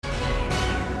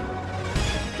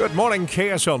Good morning.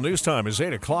 KSL News Time is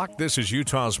 8 o'clock. This is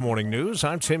Utah's Morning News.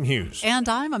 I'm Tim Hughes. And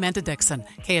I'm Amanda Dixon.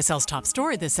 KSL's top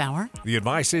story this hour. The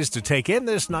advice is to take in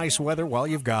this nice weather while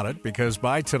you've got it, because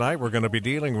by tonight we're going to be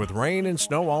dealing with rain and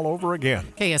snow all over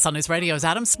again. KSL News Radio's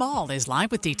Adam Small is live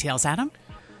with details. Adam?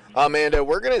 Amanda,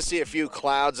 we're going to see a few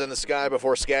clouds in the sky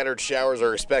before scattered showers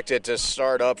are expected to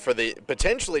start up for the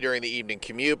potentially during the evening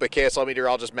commute. But KSL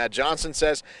meteorologist Matt Johnson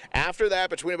says after that,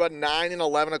 between about 9 and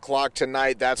 11 o'clock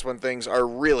tonight, that's when things are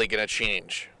really going to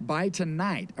change. By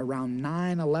tonight, around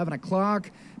 9, 11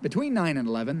 o'clock, between 9 and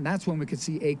 11, that's when we could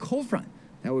see a cold front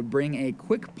that would bring a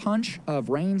quick punch of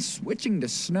rain switching to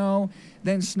snow,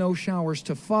 then snow showers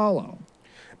to follow.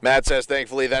 Matt says,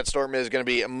 thankfully, that storm is going to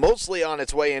be mostly on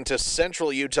its way into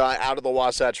central Utah out of the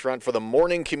Wasatch Front for the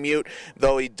morning commute,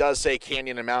 though he does say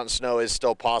canyon and mountain snow is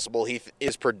still possible. He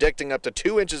is predicting up to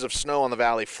 2 inches of snow on the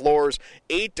valley floors,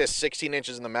 8 to 16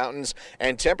 inches in the mountains,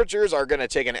 and temperatures are going to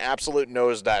take an absolute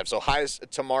nosedive. So highs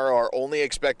tomorrow are only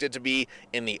expected to be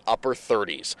in the upper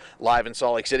 30s. Live in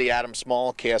Salt Lake City, Adam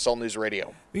Small, KSL News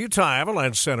Radio. The Utah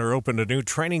Avalanche Center opened a new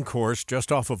training course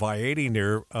just off of I-80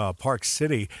 near Park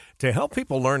City to help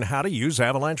people learn how to use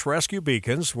avalanche rescue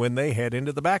beacons when they head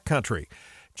into the backcountry.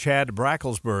 Chad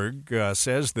Brackelsberg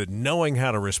says that knowing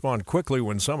how to respond quickly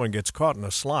when someone gets caught in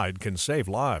a slide can save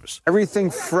lives.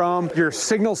 Everything from your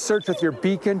signal search with your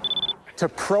beacon to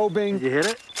probing, you hit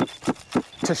it,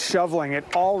 to shoveling, it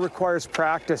all requires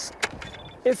practice.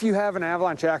 If you have an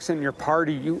avalanche accident in your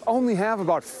party, you only have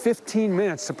about 15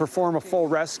 minutes to perform a full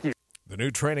rescue. The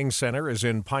new training center is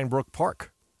in Pine Brook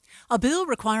Park. A bill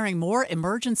requiring more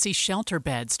emergency shelter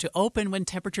beds to open when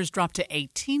temperatures drop to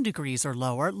 18 degrees or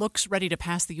lower looks ready to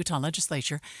pass the Utah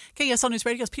legislature. KSL News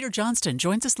Radio's Peter Johnston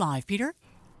joins us live. Peter?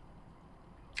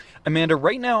 Amanda,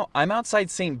 right now I'm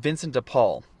outside St. Vincent de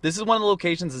Paul. This is one of the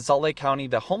locations in Salt Lake County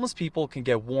that homeless people can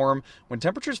get warm when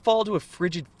temperatures fall to a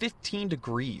frigid 15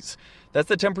 degrees. That's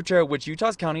the temperature at which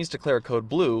Utah's counties declare code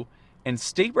blue, and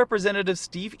State Representative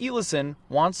Steve Elison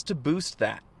wants to boost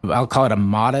that. I'll call it a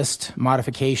modest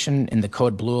modification in the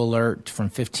code blue alert from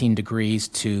 15 degrees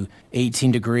to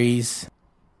 18 degrees.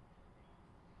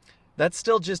 That's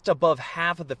still just above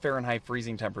half of the Fahrenheit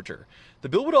freezing temperature. The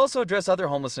bill would also address other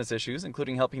homelessness issues,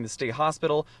 including helping the state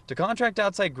hospital to contract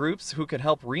outside groups who can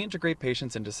help reintegrate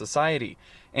patients into society.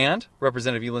 And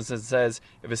Representative Elison says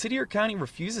if a city or county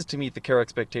refuses to meet the care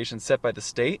expectations set by the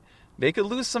state, they could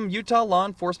lose some Utah law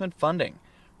enforcement funding.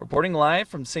 Reporting live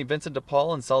from St. Vincent de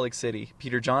Paul in Salt Lake City,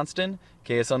 Peter Johnston,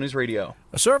 KSL News Radio.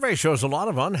 A survey shows a lot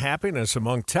of unhappiness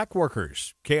among tech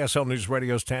workers. KSL News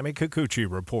Radio's Tammy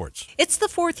Kikuchi reports. It's the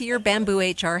fourth year Bamboo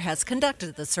HR has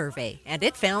conducted the survey, and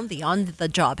it found the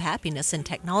on-the-job happiness in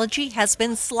technology has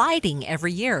been sliding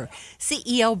every year.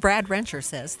 CEO Brad Rencher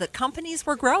says that companies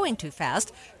were growing too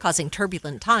fast, causing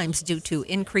turbulent times due to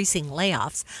increasing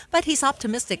layoffs, but he's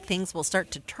optimistic things will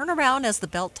start to turn around as the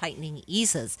belt-tightening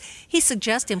eases. He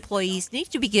suggests employees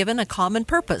need to be given a common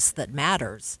purpose that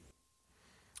matters.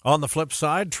 On the flip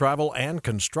side, travel and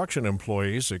construction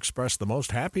employees express the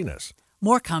most happiness.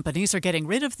 More companies are getting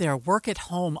rid of their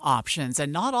work-at-home options,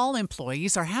 and not all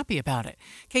employees are happy about it.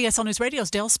 KSL News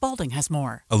Radio's Dale Spalding has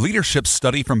more. A leadership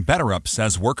study from BetterUp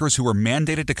says workers who are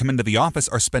mandated to come into the office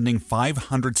are spending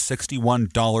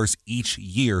 $561 each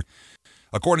year.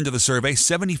 According to the survey,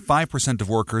 75% of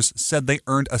workers said they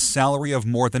earned a salary of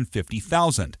more than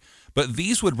 $50,000, but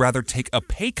these would rather take a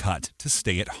pay cut to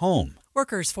stay at home.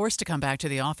 Workers forced to come back to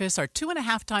the office are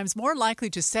 2.5 times more likely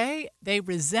to say they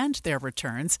resent their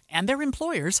returns and their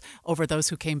employers over those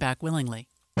who came back willingly.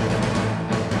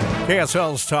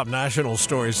 KSL's top national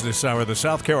stories this hour. The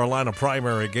South Carolina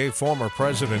primary gave former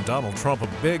President Donald Trump a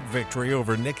big victory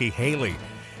over Nikki Haley.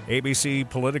 ABC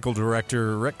political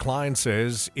director Rick Klein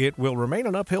says it will remain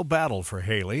an uphill battle for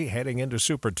Haley heading into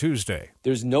Super Tuesday.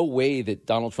 There's no way that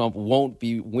Donald Trump won't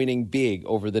be winning big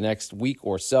over the next week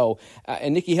or so.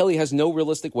 And Nikki Haley has no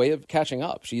realistic way of catching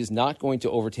up. She is not going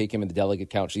to overtake him in the delegate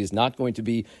count. She is not going to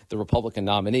be the Republican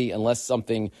nominee unless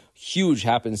something huge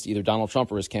happens to either Donald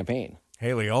Trump or his campaign.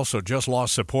 Haley also just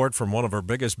lost support from one of her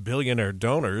biggest billionaire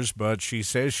donors, but she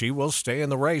says she will stay in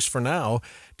the race for now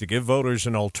to give voters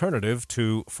an alternative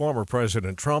to former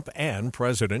President Trump and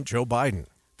President Joe Biden.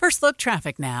 First look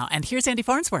traffic now, and here's Andy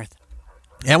Farnsworth.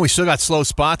 And we still got slow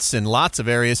spots in lots of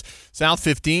areas. South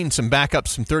 15, some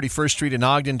backups from 31st Street in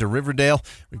Ogden to Riverdale.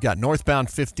 We've got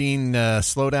northbound 15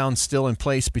 slowdown still in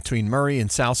place between Murray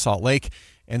and South Salt Lake.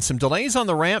 And some delays on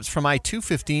the ramps from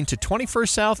I-215 to 21st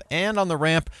South and on the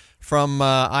ramp from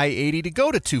I-80 to go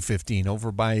to 215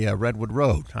 over by Redwood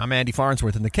Road. I'm Andy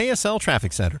Farnsworth in the KSL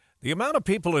Traffic Center. The amount of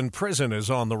people in prison is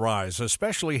on the rise,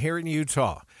 especially here in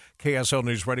Utah. KSL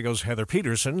News Radio's Heather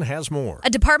Peterson has more. A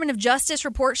Department of Justice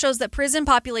report shows that prison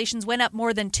populations went up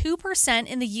more than 2%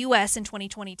 in the U.S. in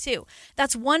 2022.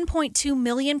 That's 1.2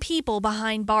 million people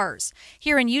behind bars.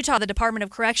 Here in Utah, the Department of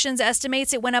Corrections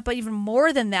estimates it went up even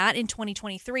more than that in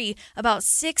 2023, about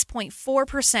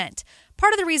 6.4%.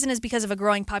 Part of the reason is because of a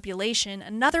growing population.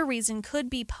 Another reason could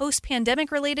be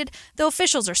post-pandemic related, though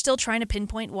officials are still trying to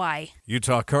pinpoint why.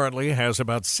 Utah currently has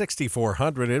about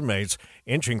 6,400 inmates,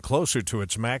 inching closer to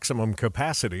its maximum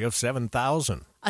capacity of 7,000.